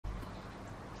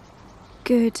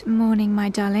Good morning, my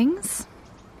darlings.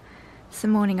 It's the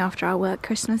morning after our work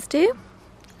Christmas do.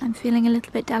 I'm feeling a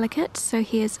little bit delicate, so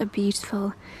here's a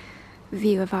beautiful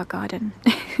view of our garden,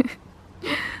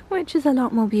 which is a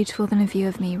lot more beautiful than a view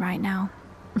of me right now.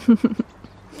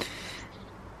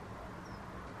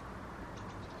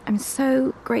 I'm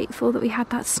so grateful that we had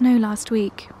that snow last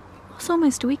week. It was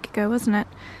almost a week ago, wasn't it?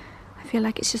 I feel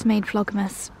like it's just made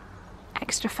Vlogmas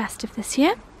extra festive this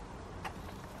year.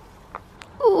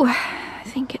 Ooh, I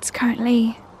think it's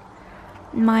currently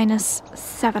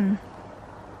 -7.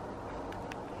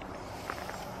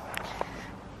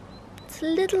 It's a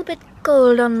little bit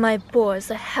cold on my pores,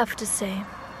 I have to say.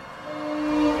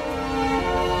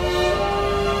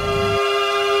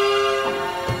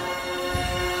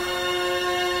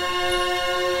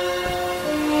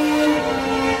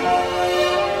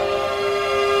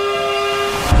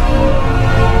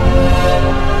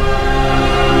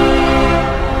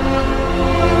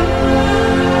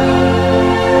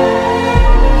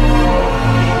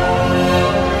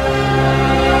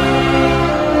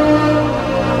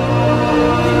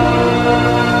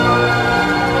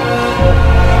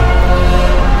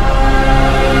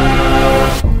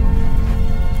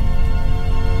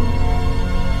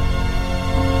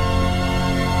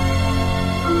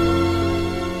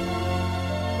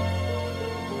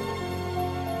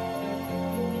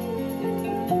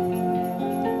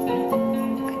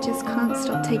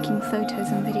 Stop taking photos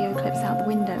and video clips out the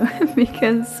window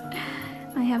because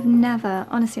I have never,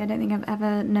 honestly I don't think I've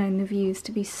ever known the views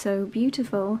to be so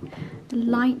beautiful. The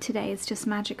light today is just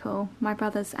magical. My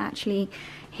brother's actually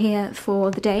here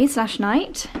for the day /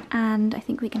 night, and I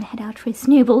think we can head out for a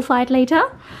snowball fight later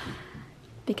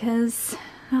because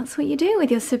that's what you do with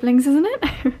your siblings, isn't it?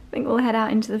 I think we'll head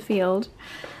out into the field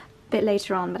a bit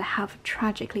later on, but I have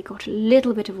tragically got a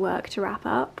little bit of work to wrap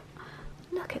up.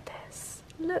 Look at this.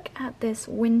 Look at this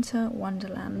winter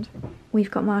wonderland. We've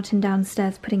got Martin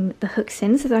downstairs putting the hooks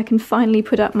in so that I can finally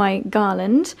put up my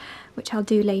garland, which I'll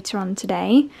do later on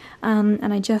today.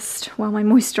 And I just, while my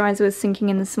moisturiser was sinking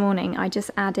in this morning, I just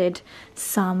added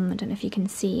some, I don't know if you can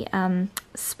see,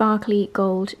 sparkly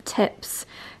gold tips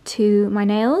to my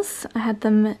nails. I had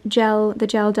them the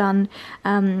gel done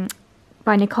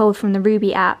by Nicole from the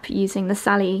Ruby app using the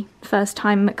Sally first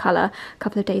time colour a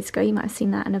couple of days ago. You might have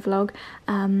seen that in a vlog,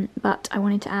 but I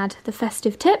wanted to add the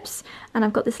festive tips, and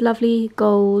I've got this lovely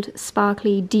gold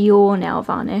sparkly Dior nail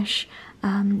varnish.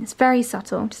 It's very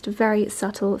subtle, just a very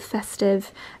subtle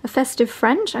festive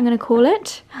French, I'm going to call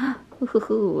it.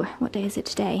 What day is it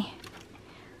today?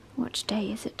 What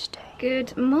day is it today?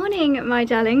 Good morning, my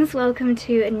darlings. Welcome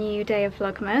to a new day of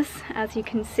Vlogmas. As you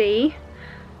can see,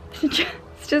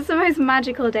 it's just the most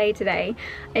magical day today.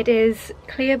 It is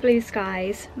clear blue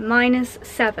skies,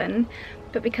 -7,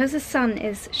 but because the sun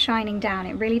is shining down,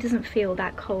 it really doesn't feel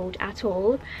that cold at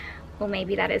all. Or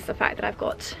maybe that is the fact that I've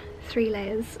got 3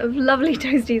 layers of lovely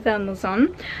toasty thermals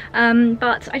on.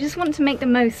 But I just want to make the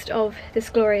most of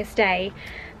this glorious day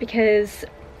because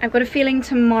I've got a feeling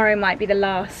tomorrow might be the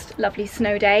last lovely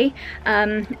snow day,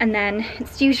 and then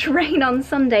it's due to rain on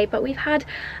Sunday, but we've had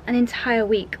an entire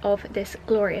week of this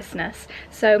gloriousness.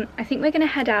 So I think we're going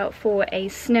to head out for a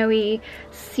snowy,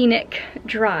 scenic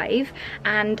drive,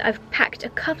 and I've packed a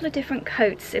couple of different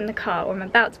coats in the car, or I'm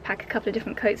about to pack a couple of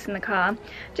different coats in the car,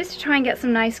 just to try and get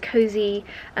some nice cozy,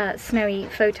 snowy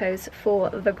photos for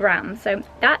the gram. So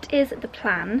that is the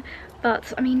plan.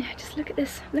 But I mean, just look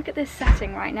at this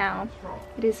setting right now.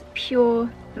 It is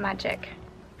pure magic.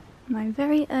 My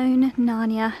very own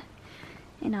Narnia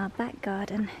in our back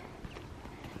garden.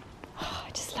 Oh, I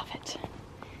just love it.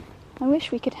 I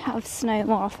wish we could have snow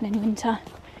more often in winter.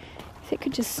 If it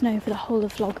could just snow for the whole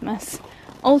of Vlogmas.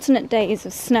 Alternate days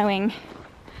of snowing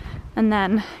and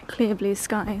then clear blue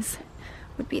skies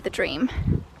would be the dream.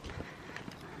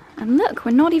 And look,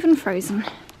 we're not even frozen.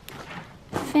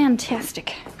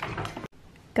 Fantastic.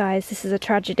 Guys, this is a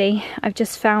tragedy. I've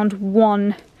just found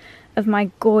one of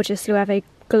my gorgeous Loewe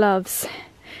gloves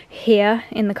here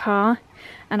in the car,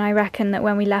 and I reckon that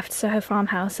when we left Soho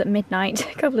Farmhouse at midnight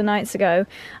a couple of nights ago,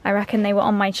 I reckon they were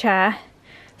on my chair,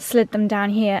 slid them down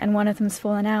here, and one of them's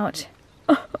fallen out.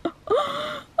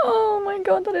 Oh my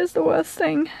god, that is the worst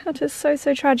thing. That is so,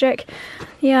 so tragic.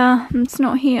 Yeah, it's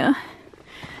not here.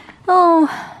 Oh,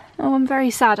 I'm very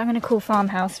sad. I'm going to call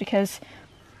Farmhouse because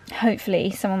hopefully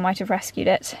someone might have rescued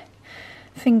it.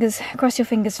 Cross your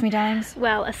fingers for me, darlings.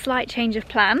 Well, a slight change of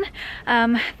plan.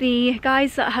 The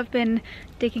guys that have been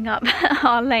digging up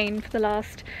our lane for the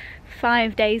last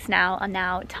 5 days now are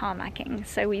now tarmacking,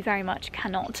 so we very much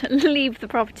cannot leave the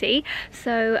property.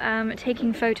 So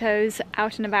taking photos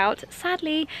out and about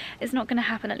sadly is not going to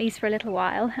happen, at least for a little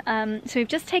while. So we've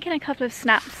just taken a couple of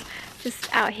snaps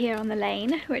just out here on the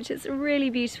lane, which is really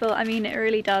beautiful. I mean, it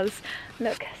really does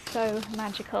look so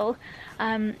magical.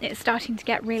 It's starting to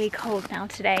get really cold now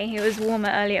today. It was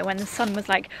warmer earlier when the sun was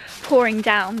like pouring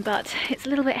down, but it's a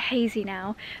little bit hazy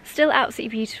now. Still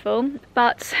absolutely beautiful,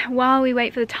 but while we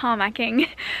wait for the tarmacking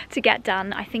to get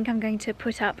done, I think I'm going to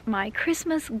put up my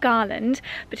Christmas garland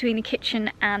between the kitchen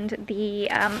and the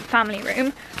family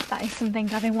room. That is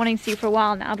something I've been wanting to do for a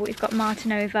while now, but we've got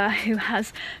Martin over who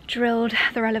has drilled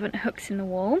the relevant hooks in the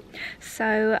wall.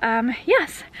 So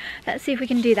yes, let's see if we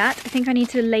can do that. I think I need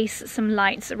to lace some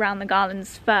lights around the garland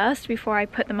first before I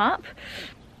put them up,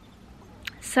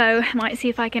 so I might see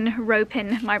if I can rope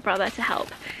in my brother to help.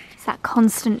 It's that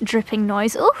constant dripping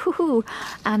noise. Ooh,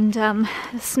 and the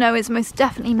snow is most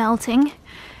definitely melting.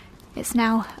 It's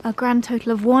now a grand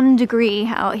total of 1 degree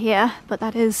out here, but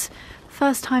that is the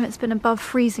first time it's been above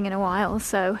freezing in a while,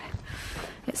 so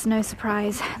it's no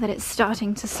surprise that it's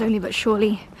starting to slowly but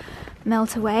surely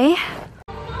melt away.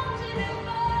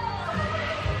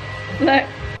 Look.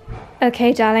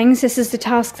 Okay, darlings, this is the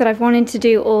task that I've wanted to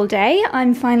do all day.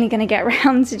 I'm finally going to get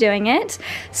around to doing it.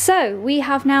 So we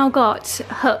have now got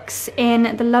hooks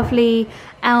in the lovely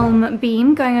elm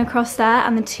beam going across there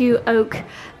and the 2 oak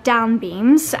down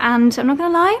beams. And I'm not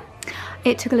going to lie,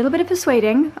 it took a little bit of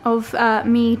persuading of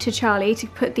me to Charlie to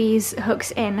put these hooks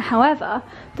in. However,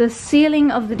 the sealing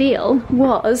of the deal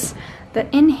was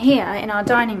that in here, in our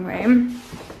dining room,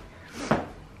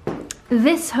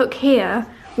 this hook here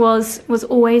was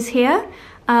always here,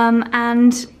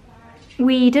 and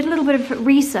we did a little bit of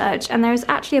research, and there's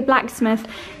actually a blacksmith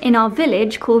in our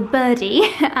village called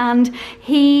Birdie, and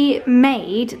he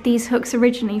made these hooks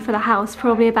originally for the house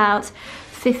probably about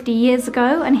 50 years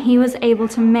ago, and he was able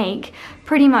to make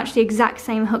pretty much the exact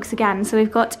same hooks again. So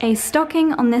we've got a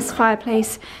stocking on this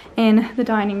fireplace in the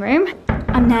dining room,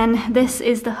 and then this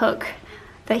is the hook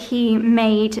that he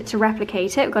made to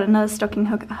replicate it. We've got another stocking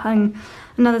hook hung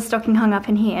up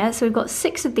in here. So we've got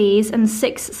 6 of these and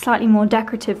 6 slightly more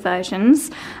decorative versions,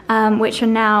 which are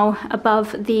now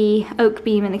above the oak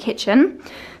beam in the kitchen.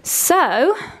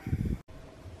 So,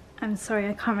 I'm sorry,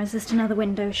 I can't resist another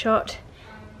window shot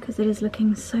because it is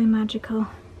looking so magical.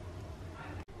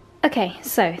 Okay,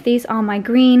 so these are my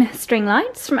green string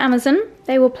lights from Amazon.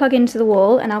 They will plug into the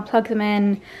wall, and I'll plug them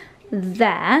in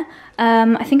there.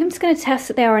 I think I'm just going to test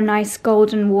that they are a nice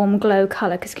golden warm glow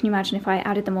colour, because can you imagine if I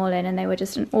added them all in and they were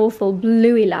just an awful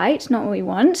bluey light, not what we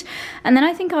want. And then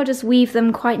I think I'll just weave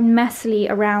them quite messily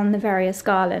around the various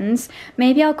garlands.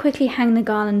 Maybe I'll quickly hang the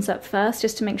garlands up first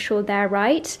just to make sure they're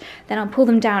right, then I'll pull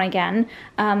them down again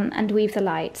and weave the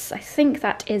lights. I think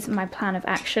that is my plan of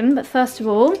action, but first of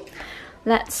all,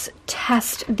 let's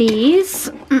test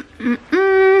these.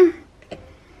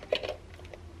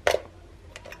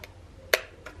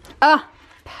 Ah,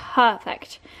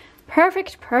 perfect.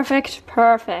 Perfect, perfect,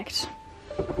 perfect. So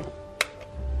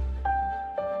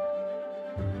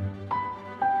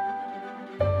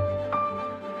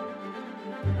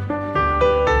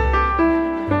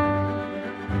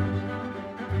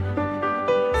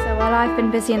while I've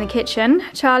been busy in the kitchen,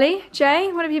 Charlie,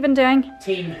 Jay, what have you been doing?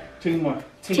 Teamwork.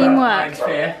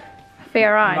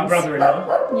 For my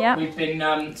brother-in-law. Yeah. We've been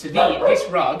this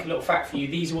rug, little fact for you,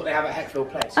 these are what they have at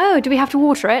Heckfield Place. Oh, do we have to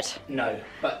water it? No,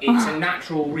 but it's a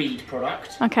natural reed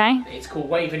product. Okay. It's called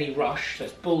Waverley Rush, so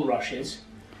it's bulrushes.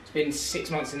 It's been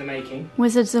 6 months in the making.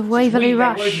 Wizards of Waverley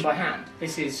Rush. Woven by hand.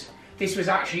 This was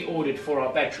actually ordered for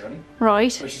our bedroom.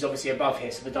 Right. Which is obviously above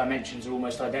here, so the dimensions are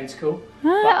almost identical.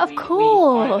 Ah, of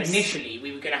course. Initially,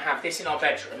 we were going to have this in our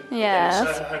bedroom. Yes.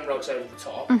 With home rugs over the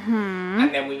top.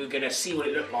 And then we were going to see what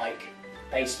it looked like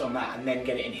based on that, and then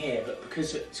get it in here. But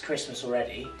because it's Christmas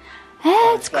already,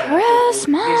 it's Christmas. This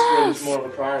room's more of a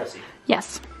priority.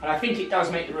 Yes. And I think it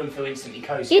does make the room feel instantly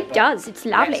cozy. It does. It's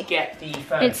lovely. Let's get the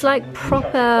furniture. It's like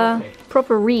proper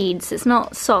reeds. It's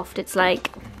not soft. It's like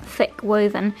thick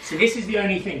woven. So this is the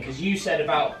only thing, because you said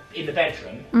about in the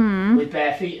bedroom with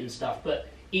bare feet and stuff, but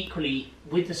equally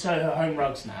with the Soho home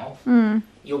rugs now,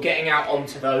 you're getting out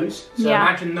onto those. So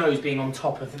imagine those being on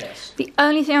top of this. The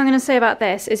only thing I'm going to say about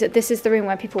this is that this is the room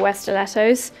where people wear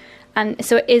stilettos, and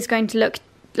so it is going to look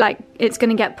like it's going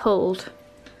to get pulled.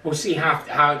 We'll see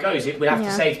how it goes. We'll have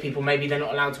to say to people maybe they're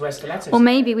not allowed to wear stilettos. Or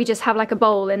maybe we just have like a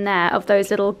bowl in there of those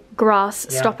little grass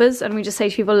stoppers, and we just say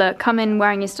to people, look, come in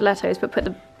wearing your stilettos, but put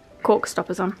the cork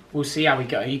stoppers on. We'll see how we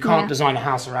go. You can't design a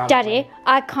house around Daddy,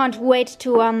 I can't wait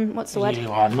to what's the word?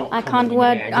 You are not. I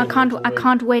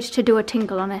can't wait to do a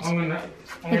tinkle on it. I'm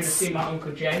gonna see my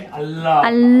Uncle Jay. I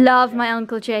love my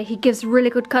Uncle Jay. He gives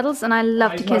really good cuddles, and I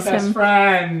love to kiss him. Best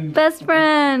friend. Best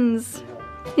friends.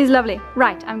 He's lovely.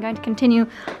 Right, I'm going to continue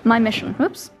my mission.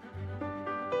 Whoops.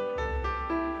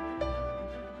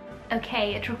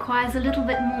 Okay, it requires a little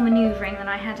bit more manoeuvring than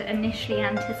I had initially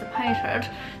anticipated.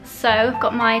 So I've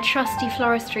got my trusty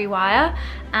floristry wire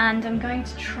and I'm going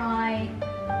to try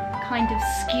kind of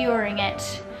skewering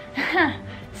it,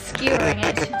 skewering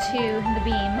it to the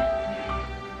beam.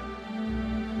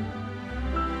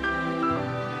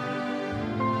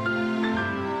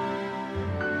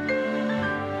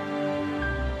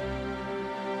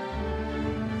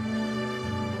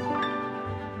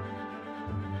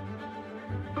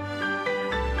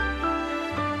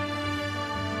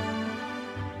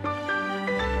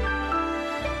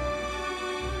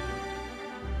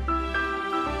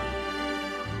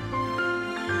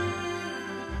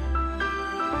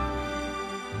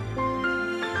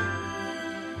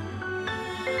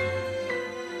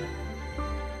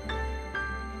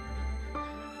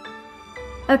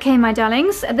 Okay, my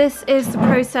darlings, this is the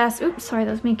process. Oops, sorry,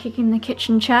 that was me kicking the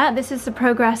kitchen chair. This is the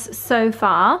progress so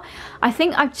far. I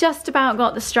think I've just about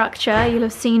got the structure. You'll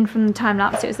have seen from the time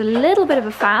lapse it was a little bit of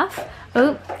a faff.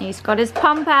 Oh, he's got his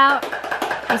pump out.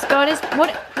 He's got his,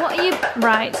 what are you,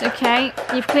 right, okay.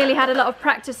 You've clearly had a lot of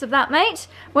practice of that, mate.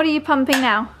 What are you pumping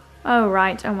now? Oh,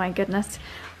 right, oh my goodness.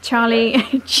 Charlie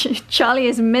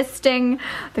is misting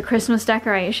the Christmas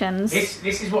decorations.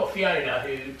 This is what Fiona,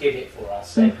 who did it for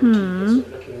us, said. Keep this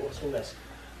looking, what's all this?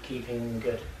 Keeping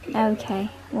good.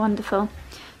 Okay, wonderful.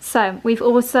 So we've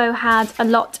also had a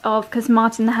lot of, because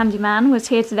Martin the handyman was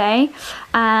here today,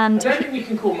 and I don't think we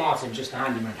can call Martin just a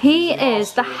handyman. He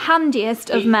is the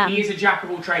handiest of men. He is a jack of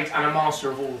all trades and a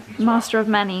master of all of them. Master of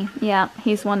many, yeah,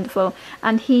 he's wonderful.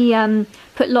 And he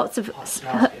put lots of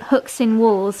hooks in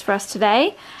walls for us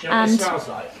today. Do you know what it smells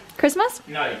like? Christmas?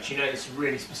 No, do you know this is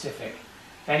really specific?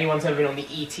 If anyone's ever been on the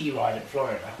ET ride in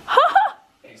Florida,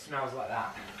 it smells like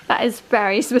that. That is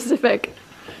very specific.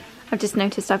 I've just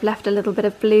noticed I've left a little bit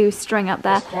of blue string up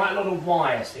there. There's quite a lot of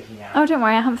wire sticking out. Oh, don't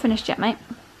worry, I haven't finished yet, mate.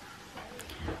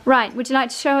 Right, would you like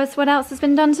to show us what else has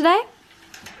been done today?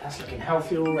 That's looking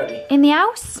healthy already. In the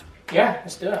house? Yeah,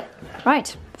 let's do it.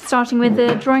 Right, starting with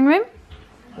the drawing room.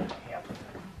 Yep.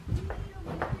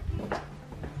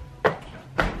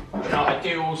 Now, I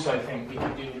do also think we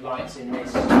can do lights in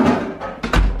this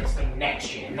thing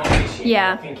next year, not this year.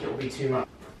 Yeah. I think it'll be too much.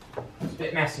 It's a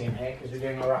bit messy in here because we're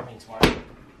doing our wrapping tomorrow.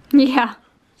 Yeah.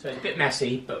 So it's a bit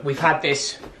messy, but we've had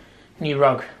this new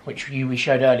rug, which we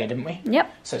showed earlier, didn't we?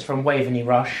 Yep. So it's from Waveney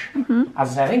Rush.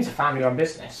 As I said, I think it's a family-run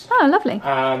business. Oh, lovely.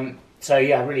 So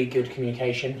yeah, really good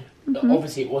communication.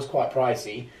 Obviously, it was quite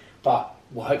pricey, but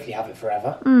we'll hopefully have it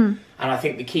forever. And I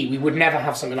think the key, we would never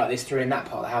have something like this through in that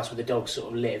part of the house where the dogs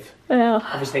sort of live.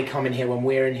 Obviously, they come in here when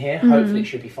we're in here. Hopefully, it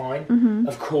should be fine.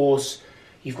 Of course,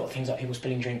 you've got things like people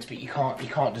spilling drinks, but you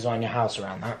can't design your house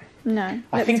around that. No,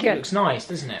 I think it looks nice,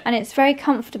 doesn't it? And it's very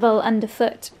comfortable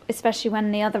underfoot, especially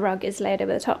when the other rug is laid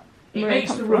over the top. It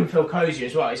makes the room feel cosy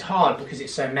as well. It's hard because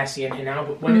it's so messy in here now,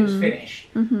 but when it was finished,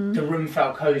 the room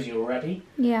felt cosy already.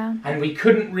 Yeah. And we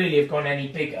couldn't really have gone any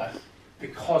bigger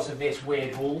because of this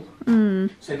weird wall.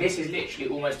 So this is literally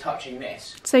almost touching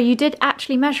this. So you did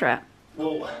actually measure it?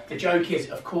 Well, the joke is,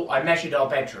 of course, I measured our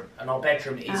bedroom, and our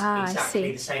bedroom is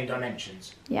exactly the same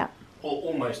dimensions. Yeah. Or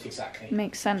almost exactly.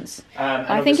 Makes sense.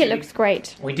 I think it looks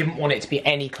great. We didn't want it to be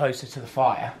any closer to the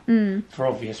fire, for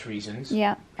obvious reasons.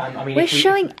 Yeah. I mean, we're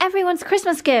showing everyone's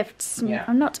Christmas gifts. Yeah.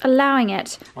 I'm not allowing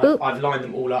it. I've lined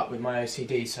them all up with my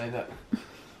OCD so that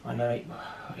I know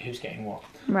who's getting what.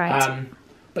 Right.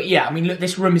 But yeah, I mean, look,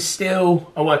 this room is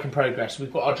still a work in progress.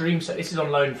 We've got our dream sofa. This is on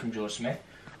loan from George Smith.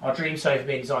 Our dream sofa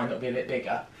being designed that'll be a bit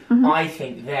bigger. I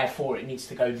think, therefore, it needs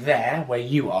to go there where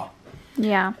you are.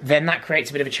 Yeah. Then that creates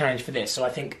a bit of a challenge for this. So I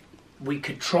think we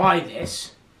could try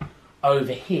this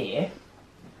over here.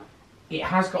 It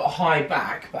has got a high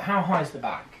back, but how high is the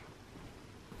back?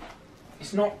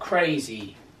 It's not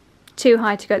crazy. Too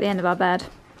high to go at the end of our bed.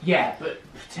 Yeah, but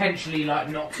potentially like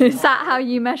not. Is that how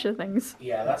you measure things?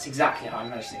 Yeah, that's exactly how I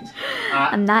measure things.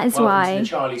 And that is why. To the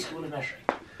Charlie School of Measuring.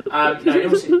 No,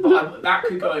 obviously, but that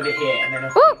could go over here, and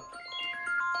then.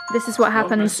 This is what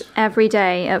happens every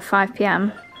day at 5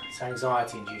 PM. It's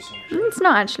anxiety inducing. It's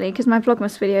not actually, because my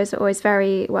Vlogmas videos are always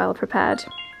very well prepared.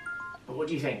 But what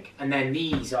do you think? And then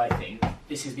these, I think,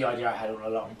 this is the idea I had all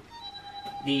along.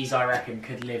 These, I reckon,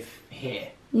 could live here.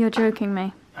 You're joking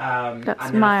me.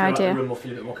 That's my idea. Like the room will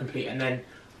feel a bit more complete. And then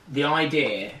the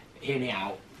idea, hear me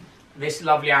out, this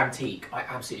lovely antique, I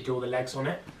absolutely adore the legs on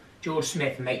it. George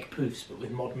Smith make poofs, but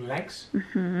with modern legs.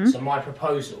 So my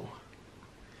proposal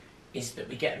is that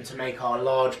we get them to make our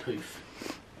large poof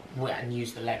and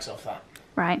use the legs off that.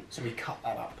 Right. So we cut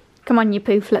that up. Come on, you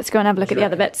poof. Let's go and have a look at the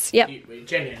other bits. Yep.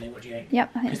 Genuinely, what do you think?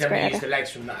 Yep, I think it's great. Because then we use the legs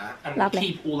from that, and we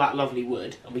keep all that lovely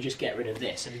wood, and we just get rid of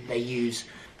this, and they use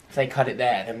if they cut it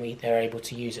there, then they're able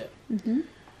to use it.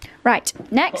 Right,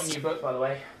 Got a next. new book, by the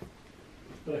way.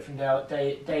 Got it from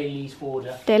Dailies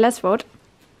Forder. Daylesford.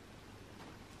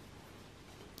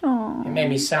 Oh, It made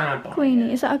me sad.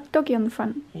 Queenie. Is that a doggy on the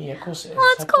front? Yeah, of course it is.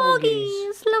 Oh, it's Her corgis. corgi.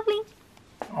 It's lovely.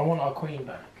 I want our queen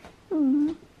back.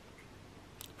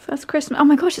 First Christmas. Oh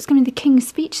my gosh, it's going to be the King's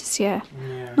speech this year.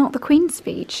 Yeah. Not the Queen's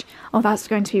speech. Oh, that's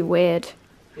going to be weird.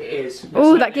 It is.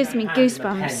 Oh, that gives me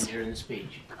goosebumps. Pen during the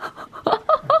speech.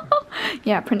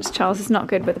 Yeah, Prince Charles is not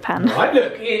good with a pen. Right,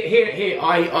 look, here.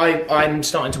 I'm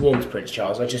starting to warm to Prince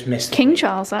Charles. I just missed King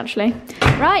Charles, actually.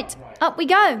 Right, up we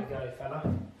go. Here we go, fella.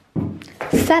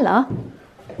 Fella?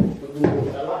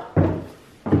 Ooh, fella.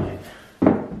 Right.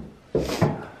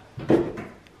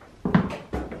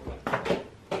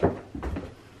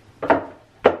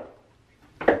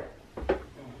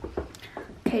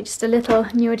 Okay, just a little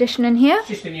new addition in here.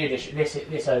 Just a new addition.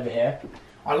 This over here.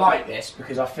 I like this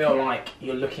because I feel like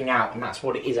you're looking out, and that's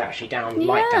what it is actually down,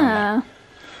 light down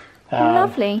there.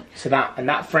 Lovely. So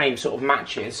that frame sort of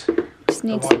matches Just the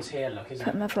need ones to here. Look, isn't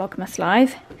put it? my Vlogmas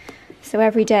live. So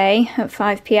every day at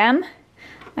 5 PM,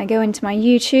 I go into my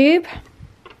YouTube.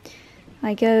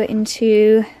 I go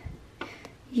into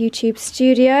YouTube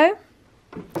Studio.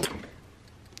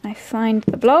 I find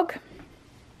the blog.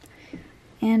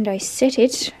 And I set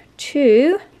it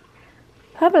to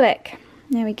public.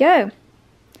 There we go.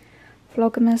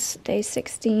 Vlogmas day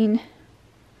 16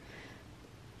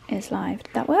 is live.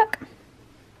 Did that work?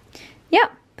 Yeah,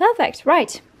 perfect.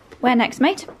 Right. Where next,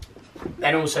 mate?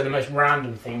 And also the most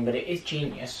random thing, but it is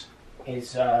genius,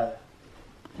 is the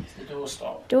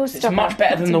doorstop. Doorstop. It's much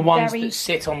better That's than the a ones very that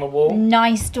sit on the wall.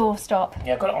 Nice doorstop.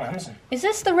 Yeah, I got it on Amazon. Is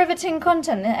this the riveting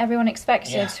content that everyone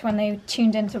expected Yeah. when they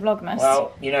tuned into Vlogmas?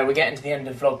 Well, you know, we're getting to the end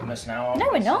of Vlogmas now, aren't no,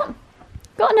 we? we're not.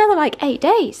 Got another like 8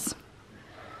 days.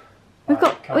 We've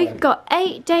Right, got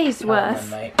 8 days Come on worth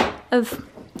then, mate. of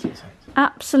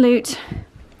absolute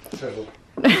Dribble.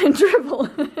 dribble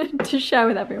to share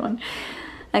with everyone.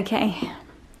 Okay,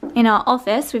 in our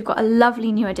office we've got a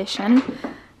lovely new addition.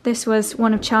 This was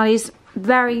one of Charlie's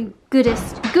very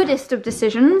goodest of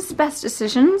decisions, best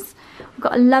decisions. We've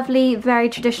got a lovely, very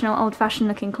traditional, old-fashioned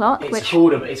looking clock. It's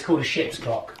called a ship's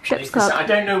clock. Ship's It's clock. I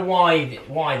don't know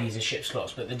why these are ship's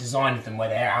clocks, but the design of them where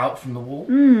they're out from the wall.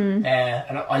 And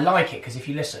I like it because if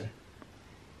you listen,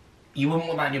 you wouldn't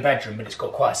want that in your bedroom, but it's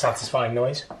got quite a satisfying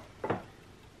noise.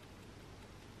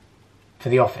 For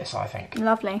the office, I think.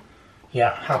 Lovely.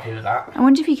 Yeah, happy with that. I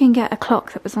wonder if you can get a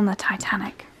clock that was on the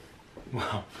Titanic.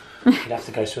 Well, you'd have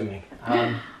to go swimming.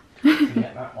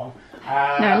 Get that one.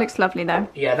 No, it looks lovely though.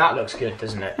 Yeah, that looks good,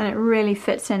 doesn't it? And it really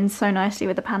fits in so nicely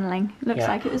with the panelling. It looks Yeah.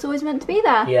 like it was always meant to be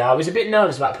there. Yeah, I was a bit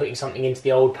nervous about putting something into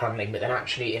the old panelling, but then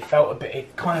actually it felt a bit, it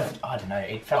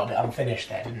felt a bit unfinished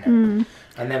there, didn't it?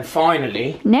 And then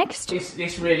finally, Next.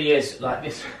 this really is, like,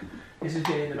 this has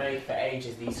been in the making for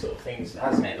ages, these sort of things,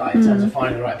 hasn't it? Like, in terms of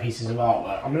finding the right pieces of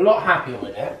artwork. I'm a lot happier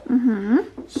with it.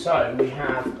 So, we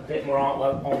have a bit more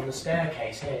artwork on the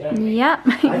staircase here, don't we? Yep,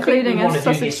 including a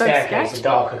sausage dog staircase sketch. a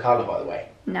darker colour, by the way.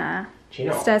 Nah. Do you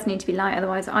not? The stairs need to be light,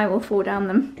 otherwise I will fall down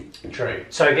them. True.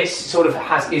 So this sort of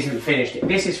isn't finished.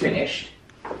 This is finished,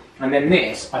 and then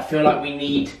this, I feel like we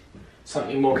need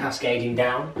something more cascading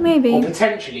down. Maybe. Or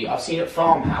potentially, I've seen at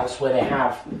Farmhouse where they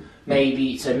have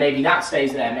maybe that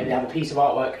stays there. Maybe they have a piece of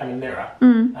artwork and a mirror,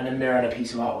 and a mirror and a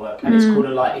piece of artwork, and it's called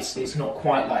it's not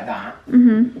quite like that.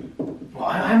 Well,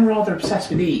 I'm rather obsessed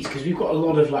with these because we've got a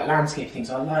lot of like landscape things.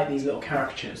 I like these little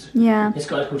caricatures. Yeah. This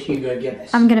guy's called Hugo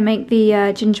Guinness. I'm going to make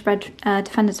the gingerbread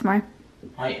defender tomorrow.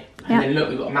 Right. And Yeah. then look,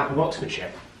 we've got a map of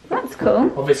Oxfordshire. That's cool.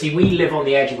 Obviously, we live on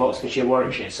the edge of Oxfordshire,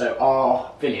 Warwickshire, so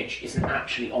our village isn't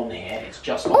actually on here, it's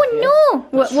just on here. Oh no!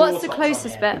 But What's the Strawtop's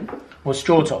closest on bit? here. Well,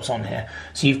 Strawtop's on here.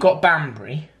 So you've got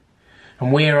Banbury,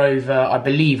 and we're over, I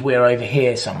believe we're over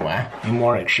here somewhere in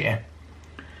Warwickshire.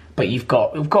 But we've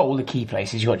got all the key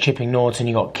places. You've got Chipping Norton,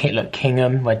 you've got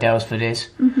Kingham, where Dalesford is.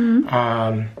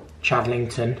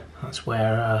 Chadlington, that's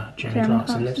where Jeremy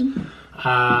Clarkson lives.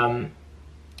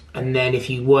 And then if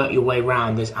you work your way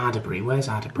round, there's Adderbury. Where's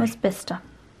Adderbury? Where's Bicester?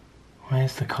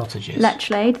 Where's the cottages?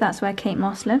 Lechlade, that's where Kate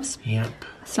Moss lives. Yep.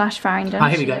 / Farringdon. Oh,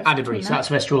 here we She go, lives Adderbury, between so that. that's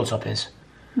where Strawtop is.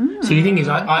 See, the thing is,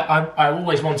 I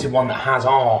always wanted one that has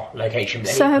our location.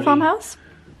 But Soho equally- Farmhouse?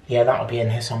 Yeah, that'll be in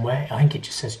here somewhere. I think it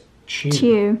just says Chew.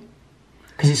 Chew.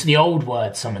 Because it's the old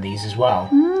word, some of these as well.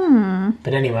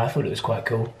 But anyway, I thought it was quite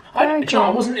cool. Very I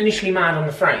cool. wasn't initially mad on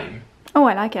the frame, Oh,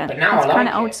 I like it. but now it's I like kind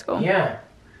it. of old school. Yeah.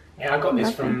 Yeah, I got this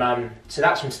Lovely. from, so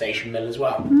that's from Station Mill as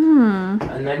well.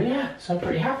 And then, yeah, so I'm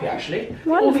pretty happy actually.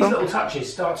 All Wonderful. these little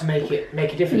touches start to make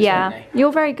a difference, Yeah, don't they?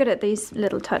 you're very good at these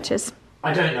little touches.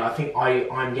 I don't know, I think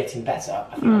I'm getting better.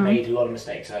 I think I made a lot of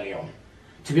mistakes early on.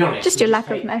 To be honest, just your lack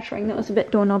of measuring that was a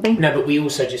bit doorknobby. No, but we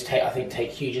also just take, I think,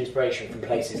 take huge inspiration from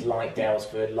places like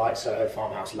Dalesford, like Soho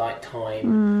Farmhouse, like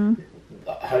Time.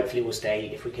 Hopefully we'll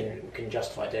stay, if we can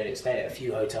justify doing it, stay at a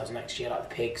few hotels next year, like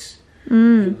the Pigs,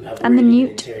 who have and really the good Newt.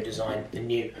 interior design. The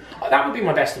Newt. That would be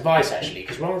my best advice, actually,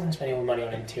 because rather than spending all the money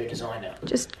on an interior designer,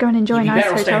 just go and enjoy nice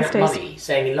hotel stays. You'd be better off spending that money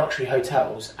staying in luxury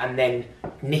hotels and then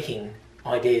nicking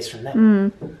ideas from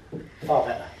them. Far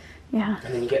better. Yeah.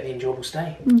 And then you get the enjoyable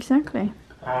stay. Exactly.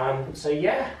 So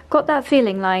yeah. Got that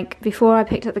feeling like before I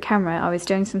picked up the camera I was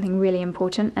doing something really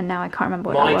important and now I can't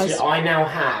remember what that was. I now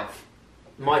have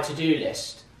my to-do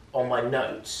list on my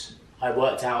notes. I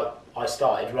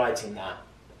started writing that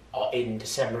in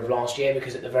December of last year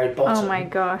because at the very bottom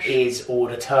is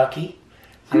order turkey.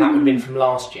 And that would have been from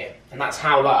last year. And that's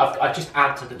how I just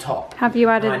add to the top. Have you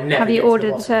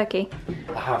ordered the turkey?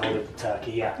 I have ordered the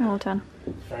turkey, yeah. Well done.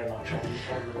 Very much on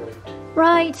the route.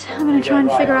 Right, I'm going to try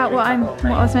and figure out what I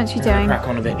was meant to be doing. Crack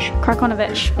on a bitch. Crack on a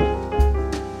bitch.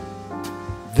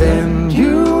 Then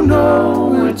you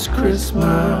know it's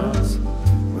Christmas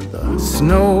when the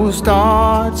snow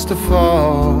starts to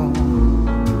fall.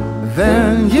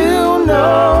 Then you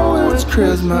know it's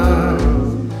Christmas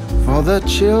for the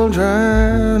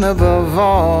children above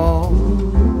all.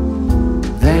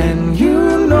 Then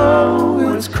you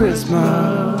know it's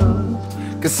Christmas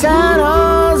 'cause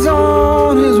Santa's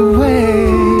on his way.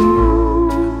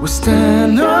 We're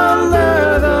standing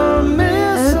under the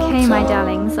mistletoe. Okay, my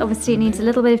darlings, obviously it needs a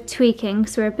little bit of tweaking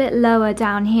because we're a bit lower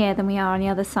down here than we are on the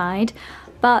other side.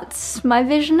 But my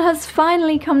vision has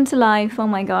finally come to life. Oh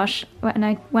my gosh,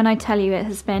 when I tell you it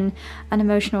has been an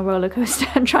emotional roller coaster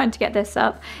trying to get this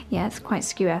up. Yeah, it's quite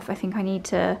skew-F. I think I need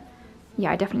to,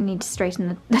 I definitely need to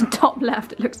straighten the top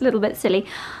left. It looks a little bit silly.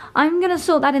 I'm gonna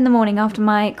sort that in the morning after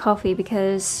my coffee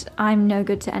because I'm no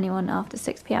good to anyone after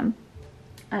 6 p.m.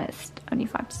 And it's only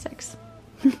 5 to 6.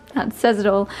 That says it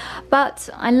all. But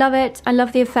I love it. I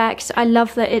love the effect. I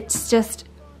love that it's just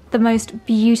the most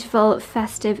beautiful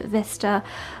festive vista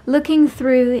looking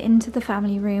through into the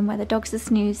family room where the dogs are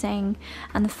snoozing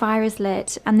and the fire is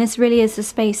lit, and this really is the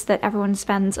space that everyone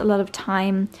spends a lot of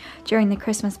time during the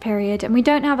Christmas period. And we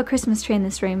don't have a Christmas tree in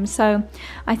this room, so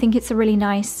I think it's a really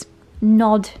nice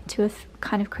nod to a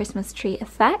kind of Christmas tree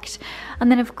effect.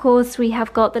 And then of course we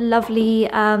have got the lovely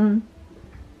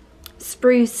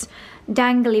spruce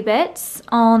dangly bits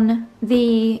on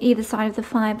the either side of the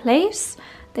fireplace.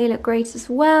 They look great as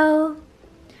well.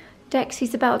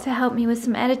 Dexy's about to help me with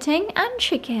some editing, and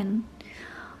Chicken.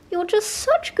 You're just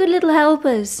such good little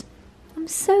helpers. I'm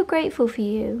so grateful for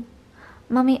you.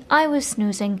 Mummy, I was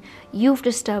snoozing, you've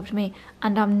disturbed me,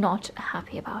 and I'm not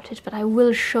happy about it, but I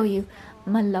will show you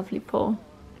my lovely paw.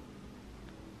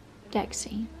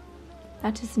 Dexy,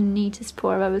 that is the neatest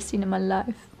paw I've ever seen in my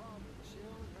life.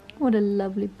 What a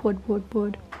lovely pod.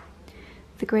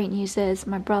 The great news is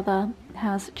my brother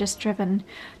has just driven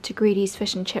to Greedy's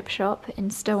fish and chip shop in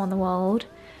Stow-on-the-Wold,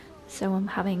 so I'm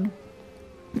having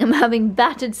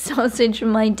battered sausage for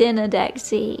my dinner,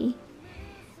 Dexy,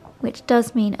 which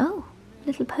does mean, oh,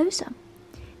 little poser,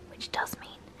 which does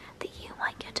mean that you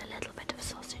might get a little bit of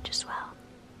sausage as well.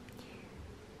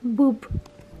 Boop.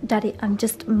 Daddy, I'm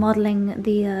just modelling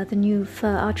the new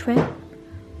fur archway.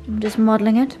 I'm just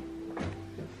modelling it.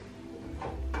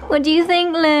 What do you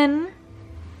think, Lynn?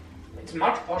 It's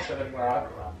much posher than where I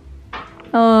grew up.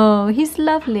 Oh, he's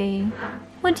lovely.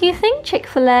 What do you think,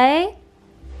 Chick-fil-A?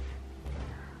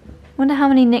 Wonder how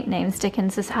many nicknames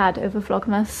Dickens has had over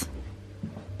Vlogmas.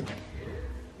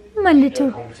 My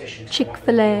little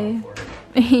Chick-fil-A.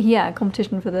 Yeah,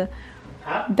 competition for the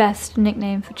best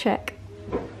nickname for Chick.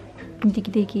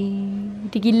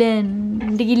 Diggy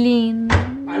Lynn, Diggy Lean.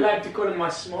 I like to call him my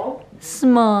small.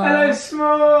 Small. Hello,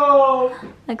 small.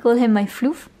 I call him my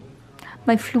floof.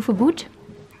 My floofy boot.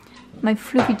 My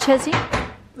floofy chessy.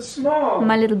 The small.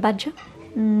 My little badger.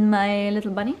 My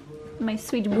little bunny. My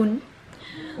sweet boon.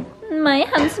 My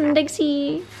handsome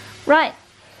Dixie. Right,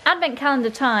 advent calendar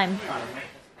time.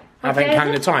 Advent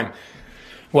calendar time.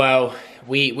 Well,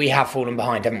 we have fallen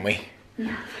behind, haven't we?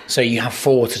 Yeah. So you have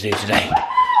 4 to do today.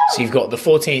 So you've got the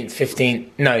 14th, 15th,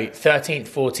 no, 13th,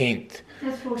 14th,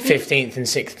 15th and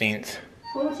 16th.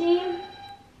 14?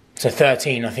 So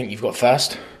 13 I think you've got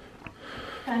first.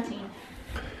 13.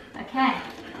 Okay.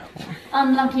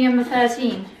 Unlucky number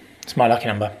 13. It's my lucky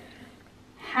number.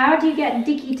 How do you get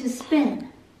Dicky to spin?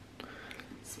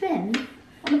 Spin?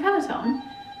 On the Peloton?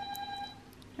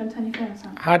 Don't turn your phones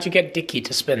on. How do you get Dicky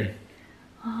to spin?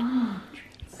 Oh.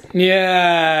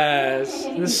 Yes,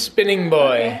 the spinning boy.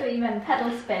 Okay, I thought you meant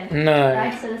pedal spin. No.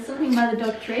 Right, so there's something by the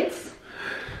dog treats.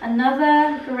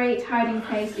 Another great hiding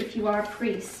place if you are a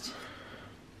priest.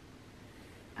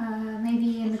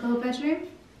 Maybe in the gold bedroom.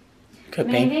 Could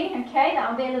Maybe. be. Okay,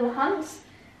 that'll be a little hunt.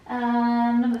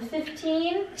 Number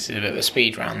 15. This is a bit of a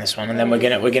speed round, this one, and then we're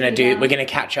gonna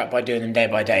catch up by doing them day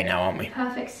by day now, aren't we?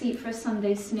 Perfect seat for a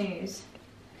Sunday snooze.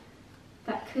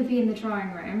 That could be in the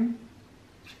drawing room.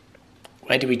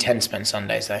 Where do we tend to spend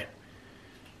Sundays though?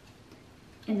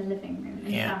 In the living room, in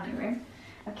the family room.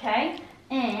 Okay,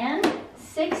 and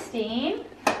 16.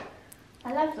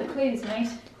 I love the clues, mate.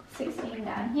 16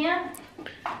 down here.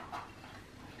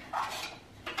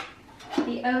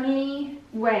 The only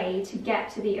way to get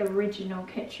to the original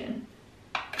kitchen.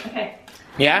 Okay.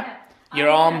 Yeah? You're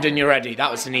armed and you're ready.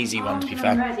 That was an easy one, to be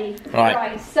fair. I'm ready.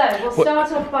 Right. So we'll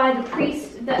start off by the other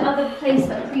place that the priest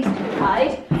could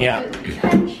hide. Yeah. So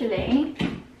potentially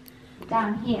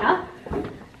down here,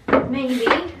 maybe.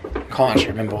 Can't actually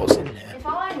remember what's in there. If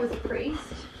I was a priest,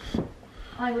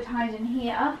 I would hide in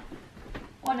here.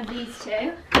 One of these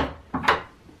two.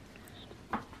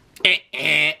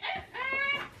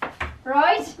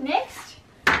 Right, next.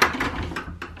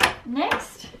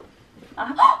 Next.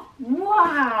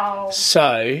 Wow.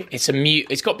 So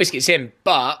it's got biscuits in,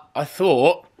 but I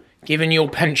thought, given your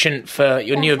penchant for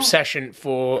your new obsession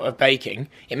for baking,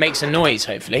 it makes a noise.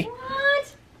 Hopefully.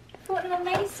 What? What an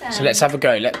amazing. So let's have a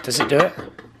go. Does it do it?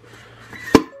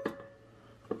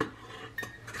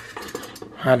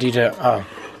 How do you do it? Oh,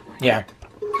 yeah.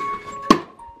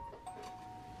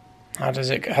 How does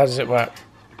it work?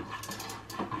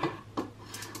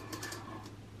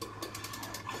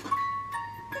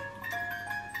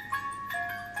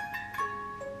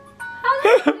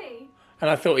 And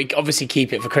I thought we'd obviously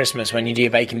keep it for Christmas when you do your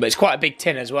baking, but it's quite a big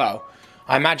tin as well.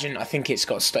 I think it's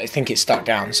stuck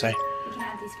down, so. You can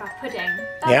have these for pudding.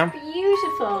 That's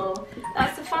beautiful.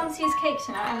 That's the fanciest cake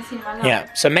tonight I've ever seen in my life.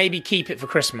 Yeah, so maybe keep it for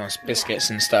Christmas, biscuits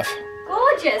and stuff.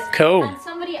 Gorgeous. Cool. And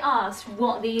somebody asked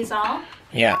what these are.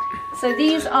 Yeah. So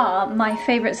these are my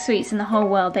favourite sweets in the whole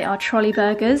world. They are trolley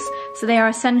burgers. So they are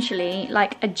essentially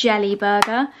like a jelly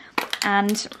burger,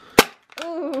 and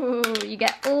ooh, you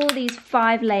get all these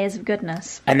 5 layers of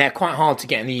goodness. And they're quite hard to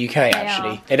get in the UK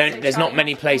actually. There's not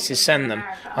many places send them.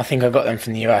 I think I got them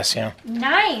from the US, yeah.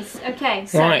 Nice. Okay,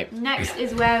 so right. Next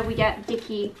is where we get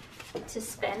Dickie to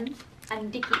spin,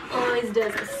 and Dickie always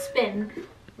does a spin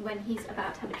when he's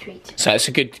about to have a treat. So it's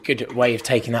a good way of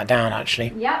taking that down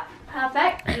actually. Yep,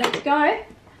 perfect. Let's go.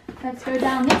 Let's go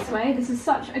down this way. This is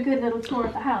such a good little tour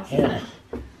of the house, isn't it?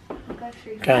 We'll go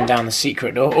through here. Going down the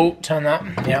secret door. Oh, turn that.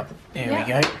 Yep. Here we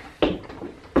go.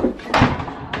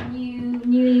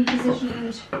 Newly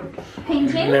positioned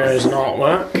paintings. Mirrors and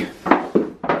artwork.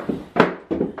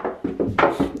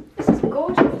 This is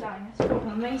gorgeous, darling. It's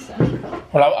from Mason.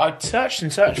 Well, I searched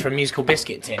and searched for a musical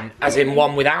biscuit tin, as in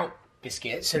one without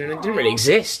biscuits, and it didn't really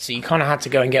exist. So you kind of had to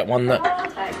go and get one that.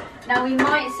 Perfect. Now we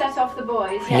might set off the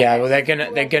boys. Yeah, well they're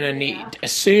gonna need,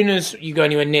 as soon as you go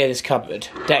anywhere near this cupboard,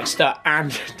 Dexter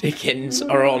and Dickens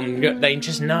are on. They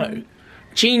just know.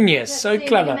 Genius, so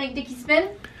clever. Make Dickie spin.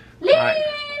 Lean. Right.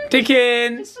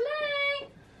 Dickens.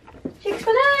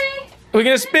 Chick-fil-A. Are we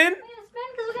gonna spin? We're gonna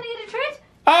spin because we're gonna get a treat.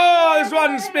 Oh, there's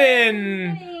one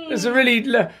spin. There's a really.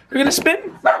 We're gonna spin.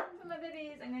 For my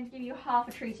babies, I'm going to give you half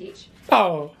a treat each.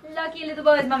 Oh. Lucky little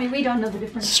boys, mummy. We don't know the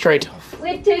difference. Straight off.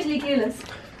 We're totally clueless.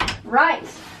 Right,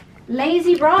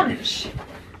 lazy brunch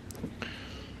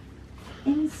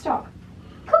in stock.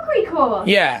 Cookery course.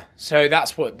 Yeah, so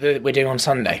that's what we're doing on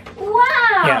Sunday. Wow.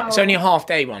 Yeah, it's only a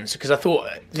half-day ones because I thought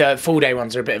the full-day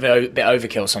ones are a bit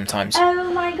overkill sometimes.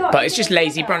 Oh my god. But it's just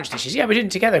lazy brunch dishes. Yeah, we did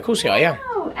it together. Of course we are. Yeah.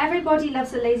 Wow. Everybody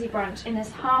loves a lazy brunch in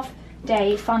this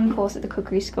half-day fun course at the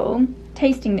cookery school.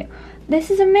 Tasting.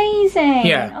 This is amazing.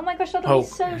 Yeah. Oh my gosh, that would be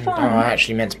so fun. Oh, I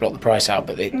actually meant to block the price out,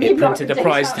 but it printed the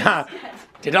price down.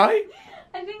 Did I?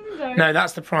 I think so. No,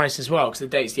 that's the price as well because the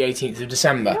date's the 18th of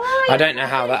December. Oh, I don't know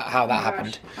how that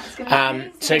happened.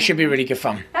 So it should be really good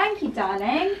fun. Thank you,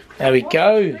 darling. There we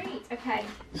go. Great. Okay.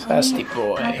 Thirsty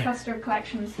boy. My cluster of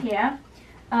collections here.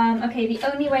 Okay, the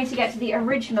only way to get to the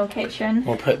original kitchen.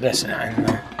 We'll put this in there.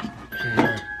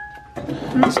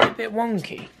 Is it a bit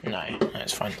wonky? No,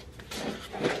 it's fine.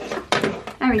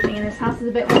 Everything in this house is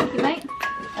a bit wonky, mate.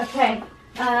 Okay.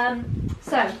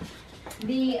 So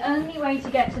the only way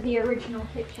to get to the original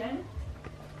kitchen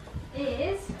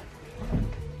is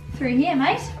through here,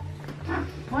 mate.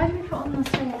 Why do we put on an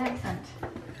Australian accent?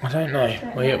 I don't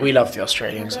know. We love the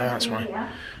Australians, so that's why.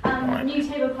 Right. New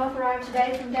tablecloth arrived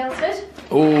today from Dalesford.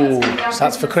 Oh, so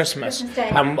that's for Christmas. Day.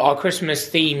 And our Christmas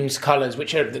themed colours,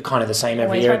 which are kind of the same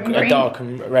every Always year, red and are green. dark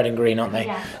and red and green, aren't they?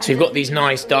 Yeah. So we've got these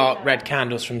nice dark red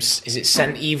candles from, is it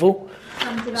Scent Evil?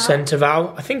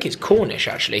 Centerval. I think it's Cornish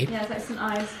actually. Yeah, it's like St.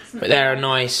 Ives. But they're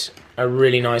a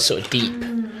really nice sort of deep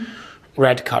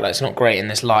red colour. It's not great in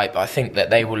this light, but I think that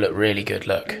they will look really good.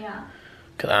 Look. Yeah.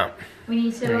 Look at that. We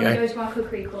need to, when we go to our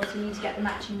cookery course, we need to get the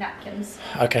matching napkins.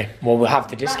 Okay, well, we'll have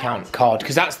the discount card,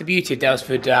 because that's the beauty of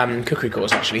Dalesford cookery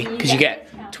course, actually, because you get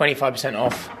 25%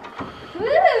 off. Woo!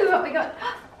 What we got?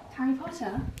 Harry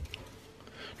Potter.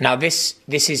 Now, this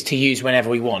is to use whenever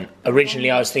we want. Originally,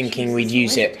 I was thinking we'd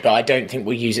use it, but I don't think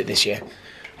we'll use it this year.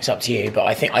 It's up to you, but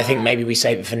I think maybe we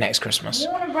save it for next Christmas.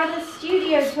 Warner Brothers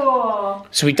studio tour.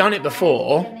 So we've done it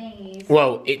before.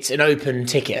 Well, it's an open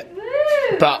ticket.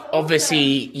 But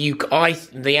obviously,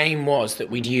 the aim was that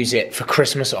we'd use it for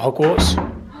Christmas at Hogwarts,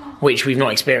 which we've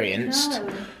not experienced.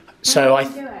 No. So I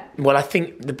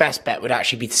think the best bet would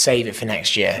actually be to save it for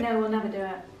next year. No, we'll never do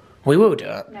it. We will do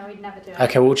it. No, we'd never do it.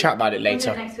 Okay, we'll chat about it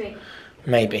later. We'll do it next week.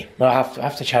 Maybe. Well, I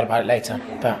have to chat about it later.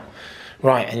 Okay. But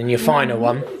right, and then your final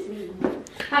one.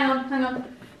 Hang on.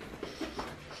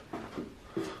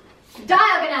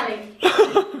 Diagonally.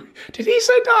 Did he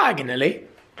say diagonally?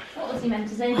 What was he meant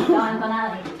to say?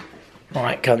 Diagonally.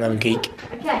 Right, come on, geek.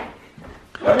 Okay.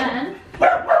 And then the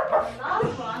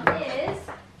last one is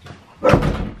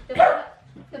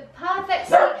the perfect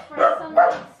seat for a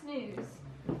Sunday snooze.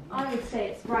 I would say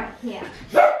it's right here.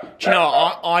 Do you know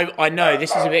what? I know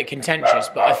this is a bit contentious,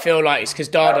 but I feel like it's because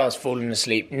Dada's fallen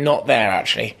asleep. Not there,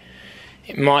 actually.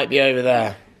 It might be over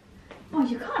there. Oh,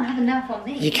 you can't have a nap on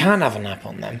these. You can have a nap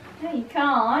on them. No, you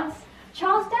can't.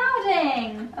 Charles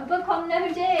Dowding, a book on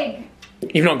no dig.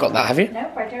 You've not got that, have you?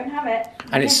 Nope, I don't have it.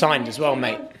 And it's signed as well,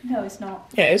 mate. No, it's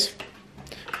not. Yeah, it is.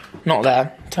 Not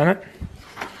there. Turn it.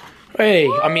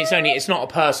 Hey, I mean, it's not a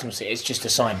personal seat. It's just a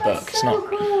signed book. It's not.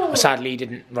 Cool. Sadly, he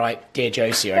didn't write "Dear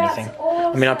Josie" or anything.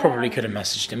 Awesome. I mean, I probably could have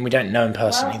messaged him. We don't know him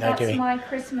personally, though, do we? That's my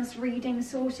Christmas reading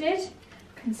sorted.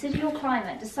 Consider your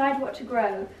climate. Decide what to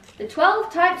grow. The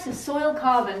 12 types of soil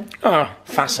carbon. Oh,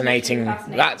 fascinating.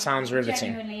 That sounds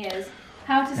riveting. It genuinely is.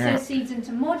 How to sow seeds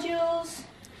into modules.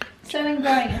 Sowing,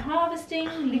 growing and harvesting.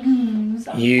 Legumes.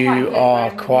 You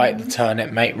are quite the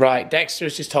turnip, mate. Right, Dexter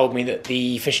has just told me that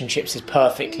the fish and chips is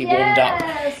perfectly warmed up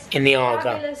in the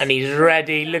Arga. And he's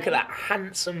ready. Look at that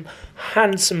handsome,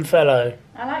 handsome fellow.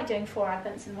 I like doing 4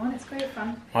 advents in one. It's great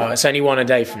fun. Oh, it's only one a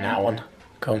day from now on.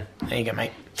 Cool. There you go,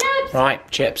 mate. Chips!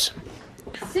 Right, chips.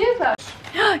 Super.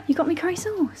 You got me curry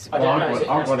sauce. I don't know.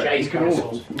 I've got it. You can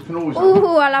always have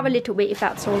Oh, I'll have a little bit if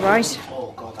that's all right.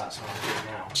 Oh, God, that's hard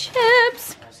now.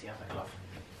 Chips. Where's the other glove?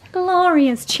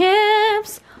 Glorious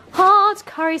chips. Hot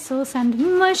curry sauce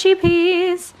and mushy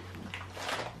peas.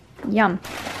 Yum.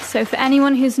 So for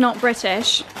anyone who's not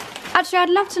British, actually I'd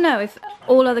love to know if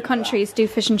all other countries do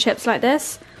fish and chips like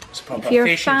this. If you're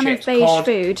a fan of beige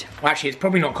food. Well, actually, it's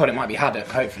probably not cod, it might be haddock,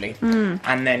 hopefully.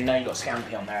 And then, no, you've got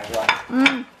scampi on there as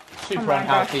well. Super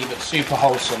unhealthy, but super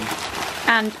wholesome.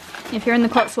 And if you're in the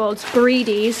Cotswolds,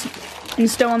 Greedy's in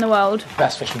Stow on the World.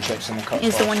 Best fish and chips in the Cotswolds.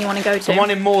 Is the one you want to go to. The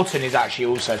one in Morton is actually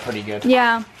also pretty good.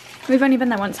 Yeah. We've only been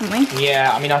there once, haven't we?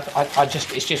 Yeah, I mean,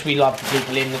 it's just we love the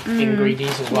people in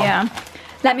Greedy's as well. Yeah.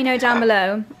 Let me know down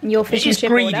below your fish and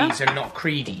chip order. It's Greedy's and not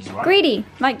Creedy's, right? Greedy,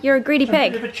 like you're a greedy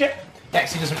pig. Bit of a chip.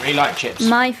 Dexy doesn't really like chips.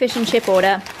 My fish and chip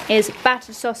order is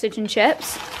battered sausage and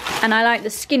chips, and I like the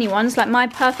skinny ones, like my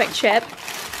perfect chip.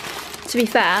 To be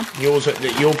fair, your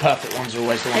perfect ones are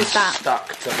always the ones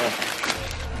stuck to the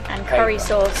and curry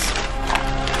sauce.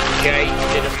 Yeah, you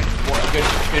did a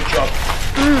good job.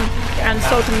 And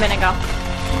salt and vinegar.